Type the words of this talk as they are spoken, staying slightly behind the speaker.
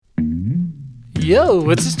Yo,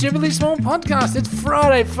 it's a Stupidly Small podcast. It's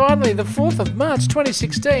Friday, finally, the 4th of March,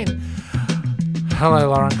 2016. Hello,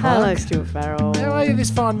 Lauren Clark. Hello, Stuart Farrell. How are you this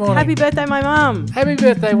fine morning? Happy birthday, my mum. Happy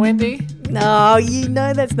birthday, Wendy. No, you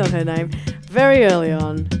know that's not her name. Very early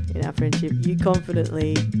on in our friendship, you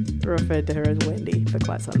confidently referred to her as Wendy for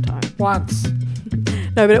quite some time. Once.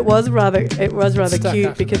 No, but it was rather Stuck cute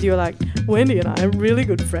after because that. you were like, Wendy and I are really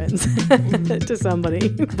good friends to somebody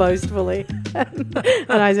boastfully. And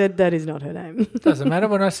I said, that is not her name. Doesn't matter.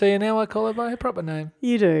 When I see her now, I call her by her proper name.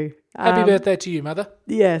 You do. Happy birthday to you, Mother.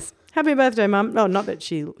 Yes. Happy birthday, Mum. Oh, not that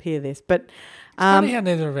she'll hear this, but... Funny how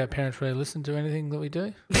neither of our parents really listen to anything that we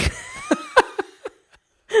do. Is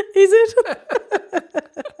it?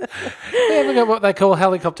 We haven't got what they call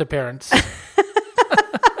helicopter parents.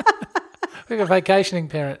 We've got vacationing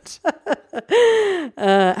parents.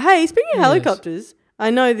 Hey, speaking of Yes. helicopters, I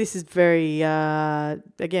know this is very, again,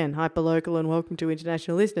 hyperlocal and welcome to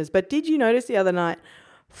international listeners, but did you notice the other night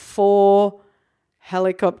 4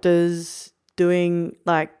 helicopters doing,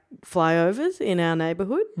 like, flyovers in our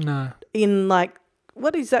neighbourhood? No. In, like,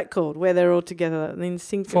 what is that called, where they're all together in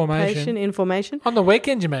Formation. in formation? On the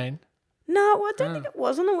weekend, you mean? No, I don't think it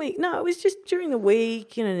was on the week. No, it was just during the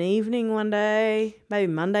week, in an evening one day, maybe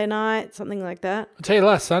Monday night, something like that. I'll tell you,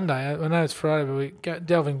 last Sunday, I know it's Friday, but we go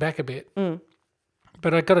delving back a bit. Mm.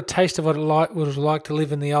 But I got a taste of what it was like to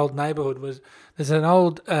live in the old neighbourhood. There's an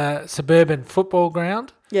old suburban football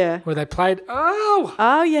ground Yeah. where they played. Oh,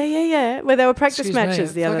 Oh, yeah. Where there were practice excuse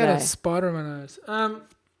matches me, the other I got day. a spider in my nose.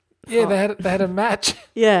 Yeah, they had a match,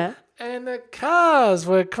 Yeah. and the cars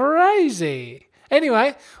were crazy.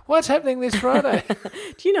 Anyway, what's happening this Friday?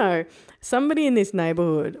 Do you know, somebody in this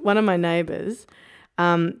neighbourhood, one of my neighbours,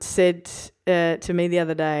 said to me the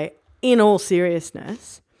other day, in all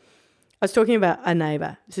seriousness, I was talking about a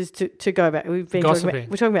neighbour. This is to go back. We're Gossiping.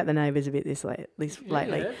 talking about the neighbours a bit lately.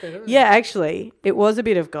 Yeah, better. Yeah, actually, it was a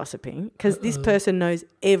bit of gossiping because this person knows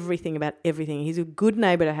everything about everything. He's a good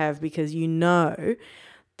neighbour to have because you know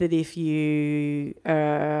that if you've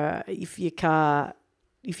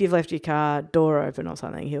left your car door open or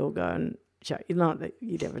something, he'll go and shut you. Not that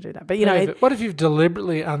you'd ever do that, but you know. What if you've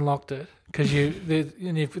deliberately unlocked it because you've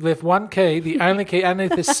left one key, the only key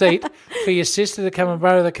underneath the seat for your sister to come and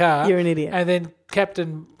borrow the car? You're an idiot. And then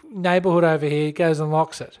Captain Neighbourhood over here goes and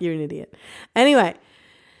locks it. You're an idiot. Anyway,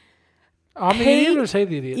 I'm the idiot or is he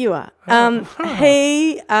the idiot? you are.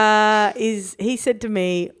 He said to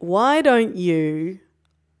me, "Why don't you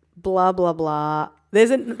blah blah blah?" There's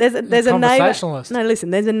a neighbour. Conversationalist. No,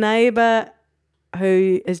 listen. There's a neighbour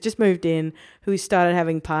who has just moved in who started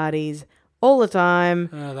having parties all the time,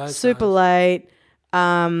 Oh, those super guys.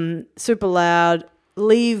 late, super loud,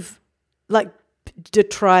 leave like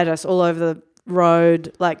detritus all over the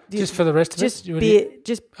road, like Just for the rest of just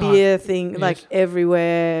us? beer thing, yes. like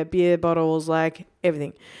everywhere, beer bottles, like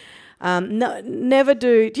everything. No, never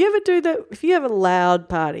do. Do you ever do if you have a loud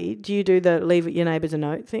party, do you do the leave your neighbours a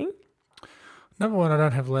note thing? Number 1, I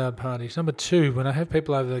don't have loud parties. Number 2, when I have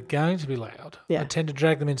people over that are going to be loud, Yeah. I tend to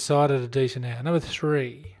drag them inside at a decent hour. Number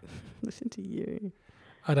 3, Listen to you.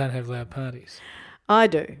 I don't have loud parties. I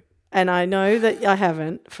do. And I know that I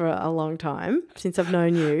haven't for a long time since I've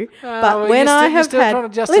known you. Oh, But well, when you're I still- have you're still had, trying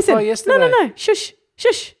to justify yesterday. No.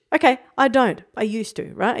 Shush. Okay, I don't. I used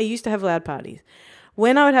to, right? I used to have loud parties.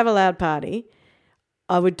 When I would have a loud party,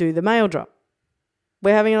 I would do the mail drop.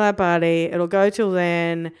 We're having a loud party. It'll go till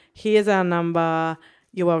then. Here's our number.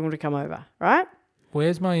 You're welcome to come over, right?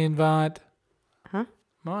 Where's my invite? Huh?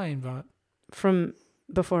 My invite. From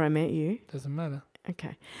before I met you. Doesn't matter.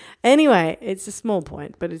 Okay. Anyway, it's a small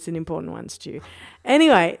point, but it's an important one, Stu.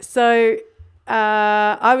 Anyway, so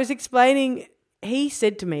I was explaining, he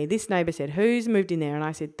said to me, this neighbour said, who's moved in there? And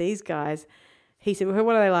I said, these guys. He said, well,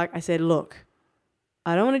 what are they like? I said, look,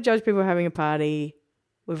 I don't want to judge people having a party.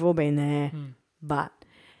 We've all been there. But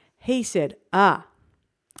he said,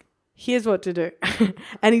 here's what to do.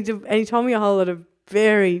 and he told me a whole lot of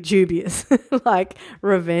very dubious, like,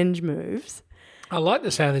 revenge moves. I like the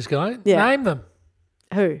sound of this guy. Yeah. Name them.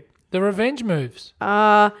 Who? The revenge moves.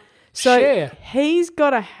 So Share. he's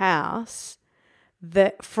got a house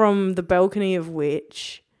that from the balcony of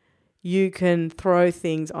which you can throw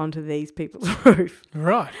things onto these people's roof.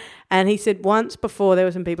 Right. And he said once before there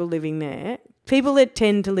were some people living there. People that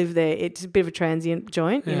tend to live there, it's a bit of a transient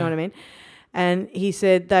joint, you know what I mean? And he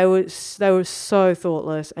said they were so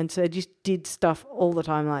thoughtless and so just did stuff all the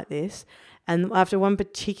time like this. And after one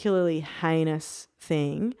particularly heinous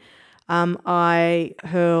thing, I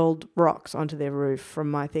hurled rocks onto their roof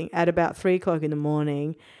from my thing at about 3:00 in the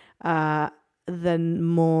morning.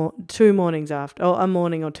 2 mornings after, or a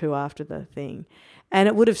morning or two after the thing, and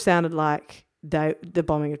it would have sounded like the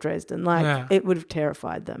bombing of Dresden. Like, Yeah. it would have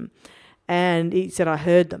terrified them. And he said, I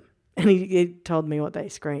heard them. And he told me what they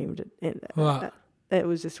screamed. What? It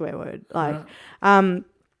was a swear word. Like,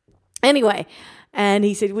 anyway, and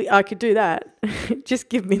he said, I could do that. Just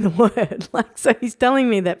give me the word. Like, so he's telling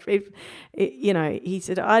me that if, he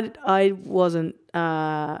said, I wasn't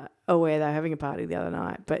aware they were having a party the other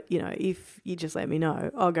night, but, if you just let me know,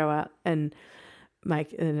 I'll go out and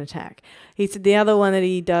make an attack. He said the other one that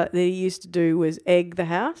he used to do was egg the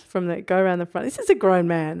house go around the front. This is a grown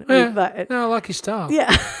man. Yeah. No, I like his style. Yeah.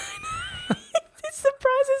 It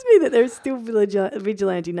surprises me that there's still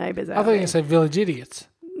vigilante neighbours out I thought you were going to say village idiots.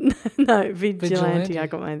 No, vigilante. I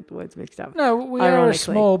got my words mixed up. No, we are a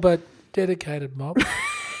small but dedicated mob.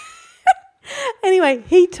 Anyway,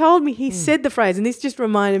 he told me, he said the phrase, and this just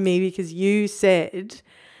reminded me because you said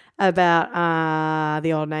about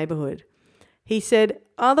the old neighbourhood. He said,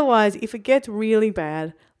 otherwise, if it gets really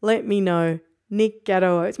bad, let me know. Nick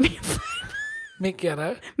Gatto owes me a favour. Mick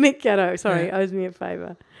Gatto? Mick Gatto, sorry, owes me a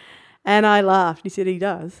favour. And I laughed. He said he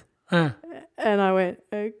does. And I went,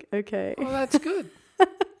 okay. Well, that's good.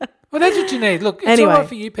 Well, that's what you need. Look, it's Anyway. all right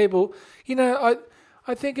for you people.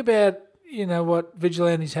 I think about, what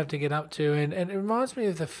vigilantes have to get up to, and it reminds me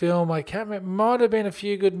of the film. I can't remember. It might have been A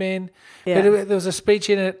Few Good Men. Yeah. But there was a speech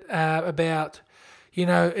in it about,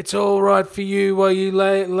 it's all right for you while you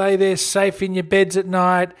lay there safe in your beds at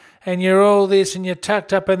night and you're all this and you're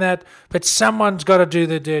tucked up in that, but someone's got to do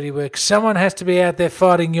the dirty work. Someone has to be out there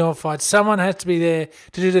fighting your fight. Someone has to be there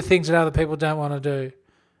to do the things that other people don't want to do.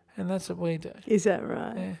 And that's what we do. Is that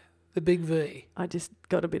right? Yeah. The big V. I just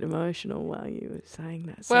got a bit emotional while you were saying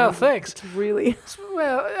that. Well, thanks. It's really...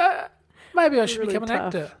 Well, maybe I should really become an tough.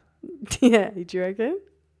 actor. Yeah, do you reckon?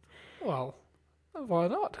 Well, why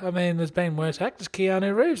not? I mean, there's been worse actors.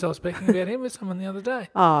 Keanu Reeves, I was speaking about him with someone the other day.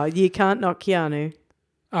 Oh, you can't knock Keanu.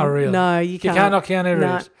 Oh, really? No, you can't. You can't knock Keanu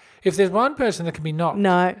No. Reeves. If there's one person that can be knocked,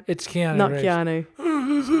 No, it's Keanu not Reeves.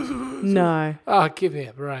 Keanu. No. Oh, give me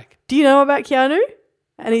a break. Do you know about Keanu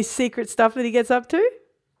and his secret stuff that he gets up to?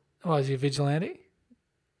 Oh, is he a vigilante?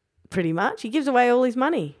 Pretty much. He gives away all his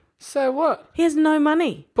money. So what? He has no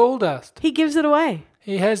money. Ball dust. He gives it away.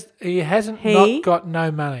 He hasn't He not got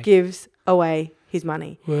no money. Gives away his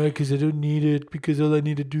money. Well, because I don't need it, because all I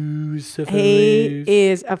need to do is suffer. He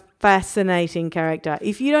is a fascinating character.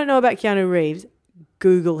 If you don't know about Keanu Reeves,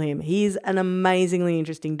 Google him. He's an amazingly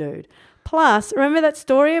interesting dude. Plus, remember that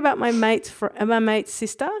story about my mate's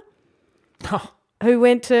sister Oh, who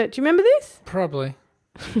went to... Do you remember this? probably.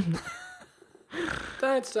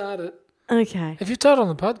 Don't start it. Okay. If you've told on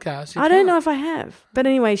the podcast, you I don't can't. know if I have. But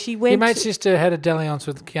anyway, she went... Your mate's sister had a dalliance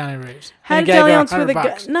with Keanu Reeves. had a and he gave her dalliance with a guy.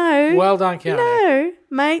 $100. No. Well done, Keanu. No.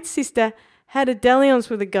 Mate's sister had a dalliance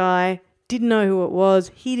with a guy, didn't know who it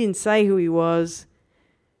was. He didn't say who he was.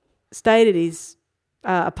 Stayed at his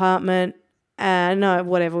apartment.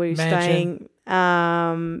 Whatever we were Mansion.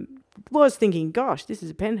 staying. Was thinking, gosh, this is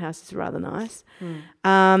a penthouse. It's rather nice.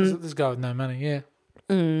 This guy with no money, yeah.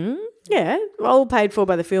 Yeah, all paid for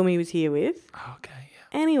by the film he was here with. Oh, okay,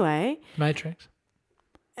 yeah. Anyway, Matrix.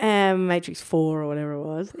 Matrix 4 or whatever it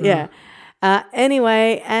was. Yeah.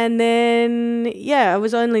 Anyway, and then, it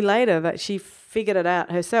was only later that she figured it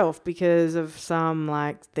out herself because of some,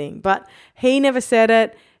 thing. But he never said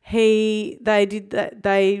it.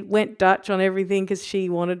 They went Dutch on everything because she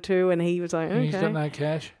wanted to, and he was like, okay. He's got no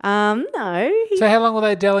cash. No. So how long were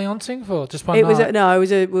they dalliancing for? Just one It night?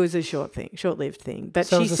 was a short-lived thing. But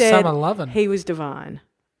So it she was a said summer lovin'. he was divine.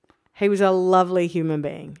 He was a lovely human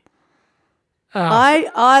being. Oh,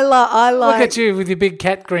 I like. look at you with your big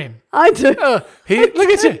cat grin. I do. Oh, look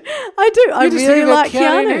at you. I do. I You're just really thinking about like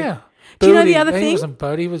Keanu. now. Do you know the Booty. other He thing? wasn't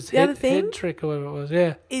Bodie, he was The other thing? head trick or whatever it was,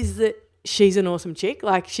 yeah. Is that she's an awesome chick.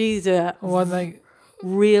 Like, she's a One they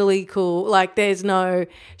really cool. Like, there's no.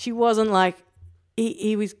 She wasn't like.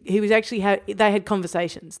 He was actually they had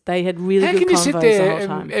conversations. They had really How good can you convos sit the there whole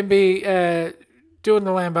time. and be doing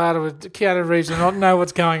the lambada with Keanu Reeves and not know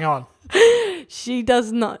what's going on? She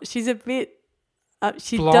does not. She's a bit.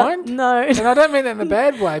 She Blind? No. And I don't mean that in a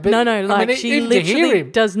bad way. But No. I Like, mean, she even to hear literally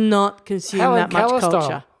him, does not consume Helen that much Keller culture.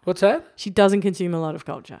 style. What's that? She doesn't consume a lot of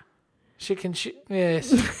culture. She can.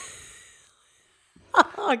 Yes.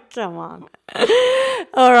 Oh, come on.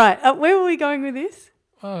 All right. Where were we going with this?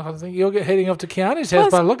 Oh, I think you're heading off to Keanu's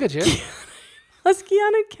house by the look at you. Plus,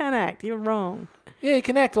 Keanu can act. You're wrong. Yeah, he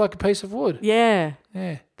can act like a piece of wood. Yeah,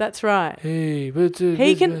 Yeah. that's right. Hey, but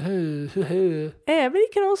He can- Yeah, but he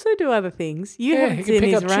can also do other things. You Yeah, haven't he seen can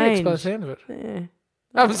pick his up chicks range. by the sound of it. Yeah.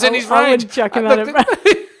 I haven't seen his range. I wouldn't chuck him out of bed.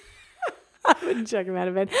 I wouldn't chuck him out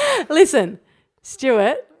of bed. Listen,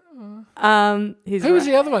 Stuart, Who was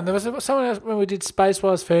the other one? There was someone else when we did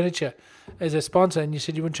Spacewise Furniture as a sponsor, and you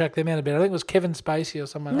said you wouldn't check them out a bit. I think it was Kevin Spacey or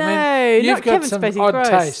someone. No, you've not got Kevin some Spacey. odd Gross.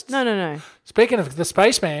 tastes. No. Speaking of the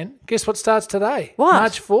Spaceman, guess what starts today? What?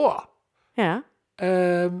 March 4. Yeah.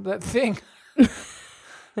 That thing.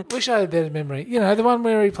 Wish I had better memory. You know, the one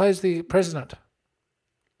where he plays the president.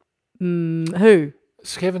 Who?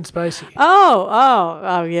 It's Kevin Spacey.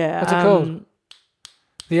 Oh, yeah. What's it called?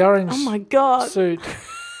 The orange Oh my God. suit.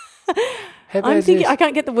 I'm thinking. I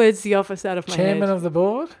can't get the words "The Office" out of my Chairman head. of the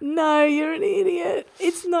board. No, you're an idiot.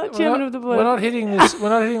 It's not chairman of the board. We're not hitting this. We're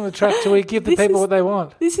not hitting the track till we give the people what they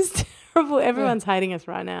want. This is terrible. Everyone's hating us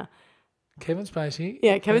right now. Kevin Spacey.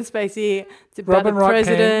 Yeah, Kevin Spacey. It's about Robin the Wright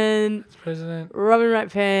president. President. Robin Wright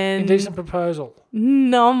Penn. Indecent Proposal.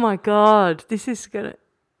 No, oh my God. This is gonna.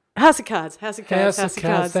 House of Cards. House of Cards. House of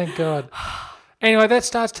Cards. Thank God. Anyway, that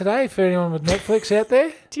starts today for anyone with Netflix out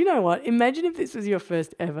there. Do you know what? Imagine if this was your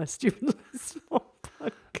first ever Stupid Small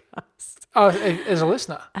podcast. Oh, as a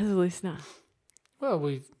listener. As a listener. Well,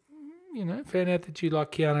 we've, found out that you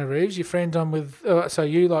like Keanu Reeves. Your friend's on with, so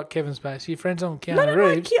you like Kevin Spacey. Your friend's on with Keanu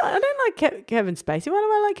Reeves. I don't like Kevin Spacey. Why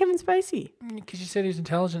do I like Kevin Spacey? Because you said he was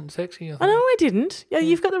intelligent and sexy. I know I didn't. Yeah,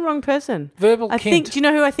 you've got the wrong person. Verbal I Kent. think. Do you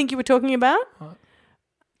know who I think you were talking about? What?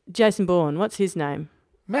 Jason Bourne. What's his name?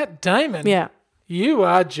 Matt Damon? Yeah. You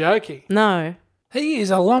are joking. No. He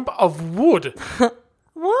is a lump of wood.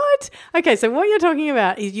 What? Okay, so what you're talking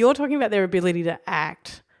about is you're talking about their ability to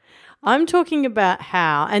act. I'm talking about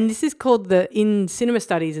how, and this is called in cinema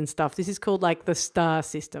studies and stuff, this is called like the star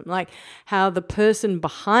system, like how the person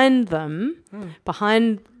behind them,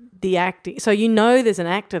 behind the acting, so there's an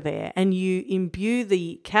actor there and you imbue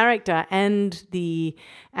the character and the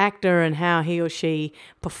actor and how he or she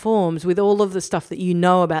performs with all of the stuff that you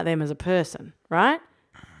know about them as a person, right?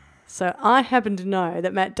 So I happen to know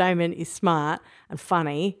that Matt Damon is smart and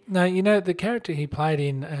funny. No, the character he played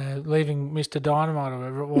in Leaving Mr. Dynamite or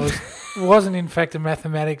whatever it was wasn't in fact a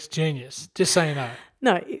mathematics genius, just so you know.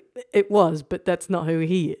 No, it was, but that's not who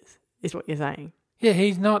he is what you're saying. Yeah,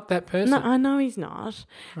 he's not that person. No, I know he's not.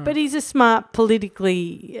 Right. But he's a smart,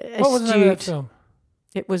 politically astute. What was the name of that film?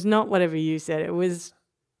 It was not whatever you said. It was,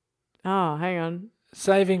 hang on.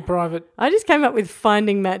 Saving Private. I just came up with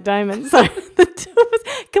Finding Matt Damon. So the two of us,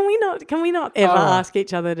 can we not ever ask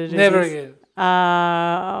each other to do never this? again.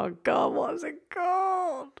 Oh God, what was it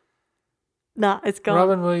called? No, it's gone.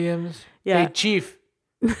 Robin Williams. Yeah. Hey, Chief.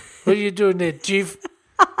 What are you doing there, Chief?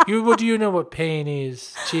 What do you know what pain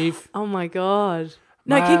is, Chief? Oh my God.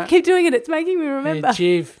 No, keep doing it. It's making me remember. Hey,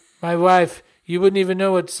 Chief, my wife, you wouldn't even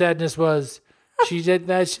know what sadness was. She said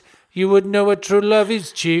that you wouldn't know what true love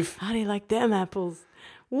is, Chief. How do you like them apples?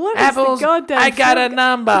 What apples? Is the goddamn I got a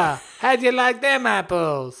number. How do you like them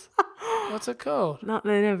apples? What's it called? Not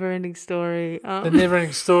the Never-Ending Story. The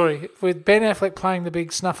Never-Ending Story with Ben Affleck playing the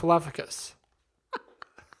big Snuffleupagus.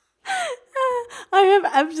 I have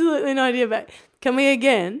absolutely no idea. But can we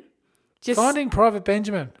again? Finding Private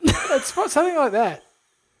Benjamin. It's something like that.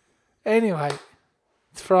 Anyway,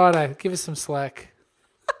 it's Friday. Give us some slack.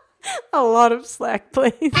 A lot of slack,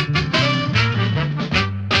 please.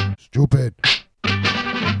 Stupid.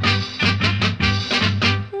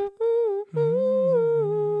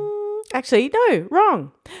 Actually, no,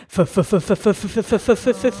 wrong. Feedback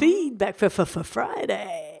for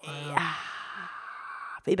Friday.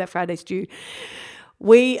 Feedback Friday, Stu.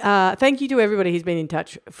 We thank you to everybody who's been in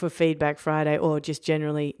touch for Feedback Friday or just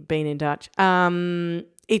generally been in touch.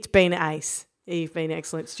 It's been ace. You've been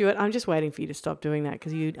excellent, Stuart. I'm just waiting for you to stop doing that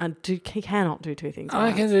because you cannot do two things at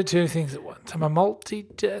once. I can do two things at once. I'm a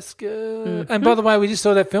multitasker. Mm-hmm. And by the way, we just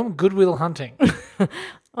saw that film, Good Will Hunting.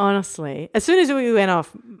 Honestly, as soon as we went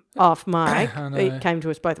off mic, it came to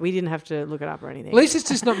us both. We didn't have to look it up or anything. At least it's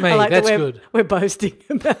just not me. Like that's good. We're boasting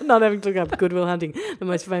about not having to look up Good Will Hunting, the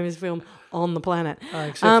most famous film on the planet.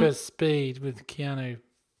 Except for Speed with Keanu.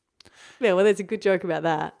 Yeah, well, there's a good joke about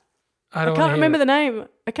that. I can't remember the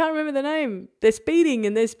name. They're speeding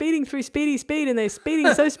and they're speeding through speedy speed and they're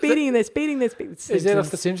speeding so speedy and they're speeding. Is that off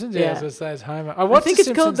The Simpsons? Yeah, I was going to say it's Homer. I watched The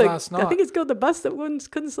Simpsons last night. I think it's called The Bus That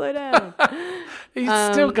Couldn't Slow Down. He's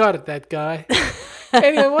still got it, that guy.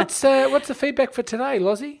 Anyway, what's the feedback for today,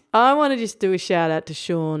 Lozzie? I want to just do a shout out to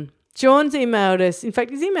Sean. Sean's emailed us. In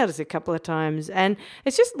fact, he's emailed us a couple of times, and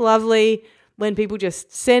it's just lovely when people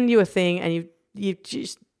just send you a thing and you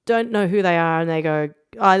just don't know who they are and they go,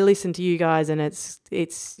 I listen to you guys and it's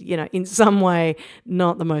in some way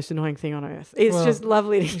not the most annoying thing on earth. It's just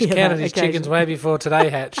lovely to hear that. He counted his chickens way before today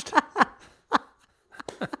hatched.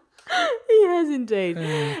 He has indeed.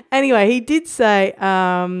 Anyway, he did say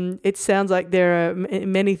it sounds like there are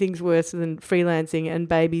many things worse than freelancing, and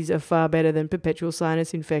babies are far better than perpetual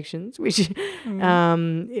sinus infections, which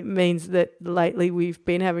it means that lately we've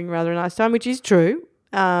been having rather a nice time, which is true.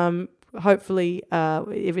 Hopefully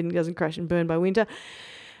everything doesn't crash and burn by winter.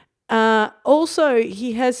 Also,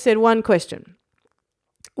 he has said one question.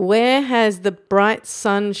 Where has the bright,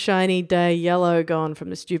 sunshiny day yellow gone from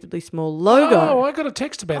the stupidly small logo? Oh, I got a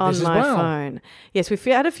text about this as well. On my phone. Yes, we've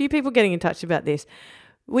had a few people getting in touch about this.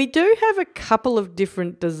 We do have a couple of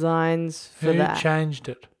different designs for that. Who changed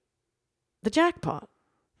it? The jackpot.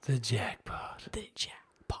 The jackpot. The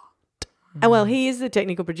jackpot. Oh, well, he is the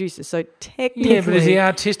technical producer, so technically... Yeah, but is he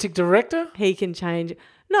artistic director? He can change...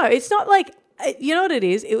 No, it's not like... You know what it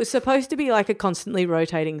is? It was supposed to be like a constantly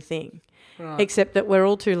rotating thing. Right. Except that we're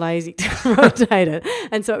all too lazy to rotate it.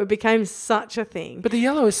 And so it became such a thing. But the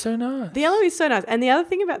yellow is so nice. The yellow is so nice. And the other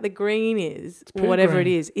thing about the green is, whatever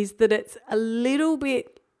green. It is that it's a little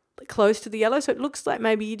bit close to the yellow. So it looks like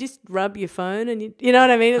maybe you just rub your phone and you know what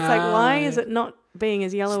I mean? It's like, why is it not being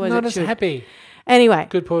as yellow as it should? Not as happy. Anyway.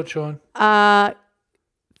 Good point, Sean.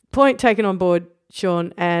 Point taken on board,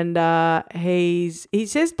 Sean, and he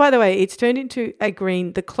says, by the way, it's turned into a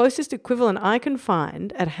green. The closest equivalent I can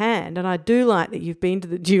find at hand, and I do like that you've been to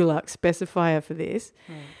the Dulux specifier for this,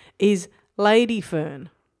 is lady fern.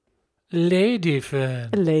 Lady fern.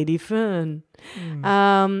 Lady fern.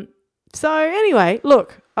 So anyway,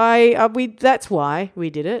 look, that's why we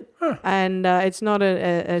did it, and it's not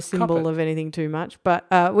a symbol of anything too much,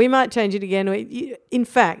 but we might change it again. In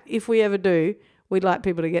fact, if we ever do, we'd like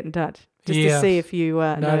people to get in touch. Just to see if you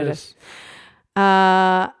notice.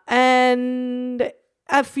 And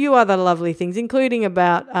a few other lovely things, including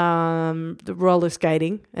about the roller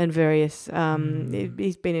skating and various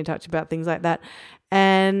he's been in touch about things like that.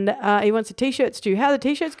 And he wants a T-shirt, Stu. How are the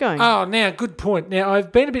T-shirts going? Oh, now, good point. Now,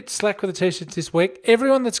 I've been a bit slack with the T-shirts this week.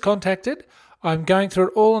 Everyone that's contacted, I'm going through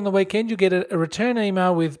it all on the weekend. You'll get a return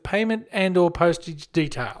email with payment and or postage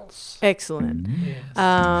details. Excellent. Yes.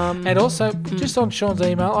 And also, just on Sean's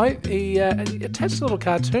email, he attached a little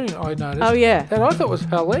cartoon, I noticed. Oh, yeah. That I thought was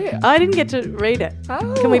hilarious. I didn't get to read it.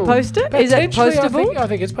 Oh, can we post it? Is it postable? I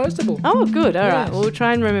think it's postable. Oh, good. All right. We'll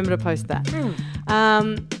try and remember to post that.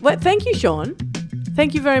 Well, thank you, Sean.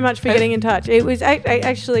 Thank you very much for getting in touch. It was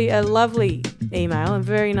actually a lovely email and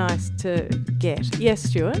very nice to get. Yes,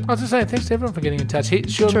 Stuart? I was just saying, thanks to everyone for getting in touch.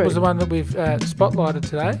 Sean was the one that we've spotlighted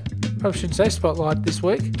today. Probably shouldn't say spotlight this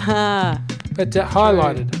week. But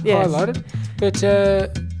highlighted. Yes. Highlighted. But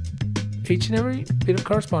each and every bit of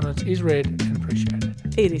correspondence is read and appreciated.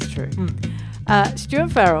 It is true.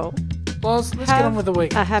 Stuart Farrell. Let's get on with the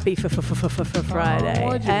week. A happy Friday.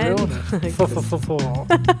 Why'd you ruin it?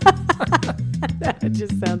 That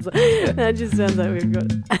just sounds like we've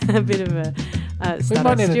got a bit of a we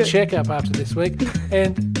might need a check-up after this week.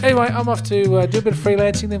 And anyway, I'm off to do a bit of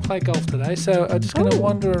freelancing, then play golf today. So I'm just going to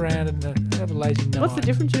wander around and have a lazy night. What's the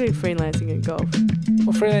difference between freelancing and golf?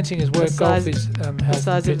 Well, freelancing is work. Golf is health. The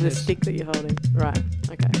size of the stick that you're holding. Right.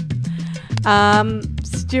 Okay.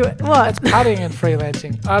 Stuart, what? It's cutting and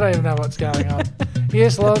freelancing. I don't even know what's going on.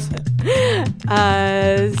 Yes, Loz?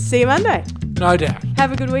 See you Monday. No doubt.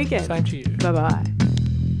 Have a good weekend. Same to you. Bye-bye.